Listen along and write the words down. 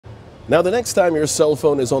Now, the next time your cell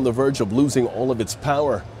phone is on the verge of losing all of its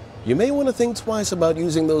power, you may want to think twice about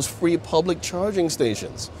using those free public charging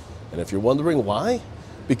stations. And if you're wondering why,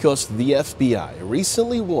 because the FBI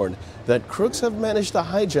recently warned that crooks have managed to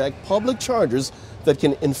hijack public chargers that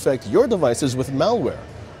can infect your devices with malware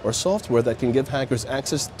or software that can give hackers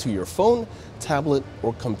access to your phone, tablet,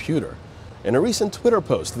 or computer. In a recent Twitter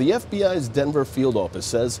post, the FBI's Denver field office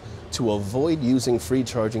says to avoid using free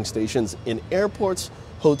charging stations in airports,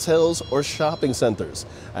 hotels, or shopping centers,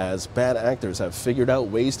 as bad actors have figured out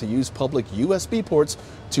ways to use public USB ports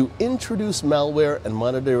to introduce malware and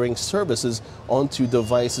monitoring services onto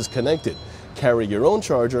devices connected. Carry your own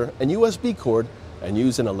charger and USB cord and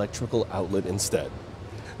use an electrical outlet instead.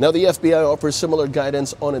 Now, the FBI offers similar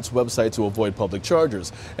guidance on its website to avoid public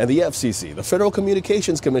chargers, and the FCC, the Federal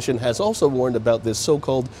Communications Commission, has also warned about this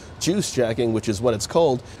so-called juice jacking, which is what it's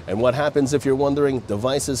called. And what happens, if you're wondering,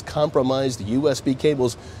 devices compromised USB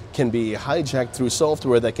cables can be hijacked through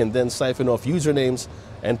software that can then siphon off usernames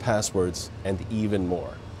and passwords and even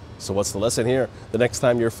more. So what's the lesson here? The next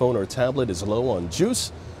time your phone or tablet is low on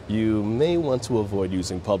juice, you may want to avoid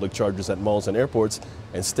using public chargers at malls and airports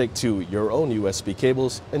and stick to your own USB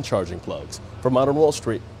cables and charging plugs. For Modern Wall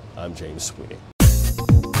Street, I'm James Sweeney.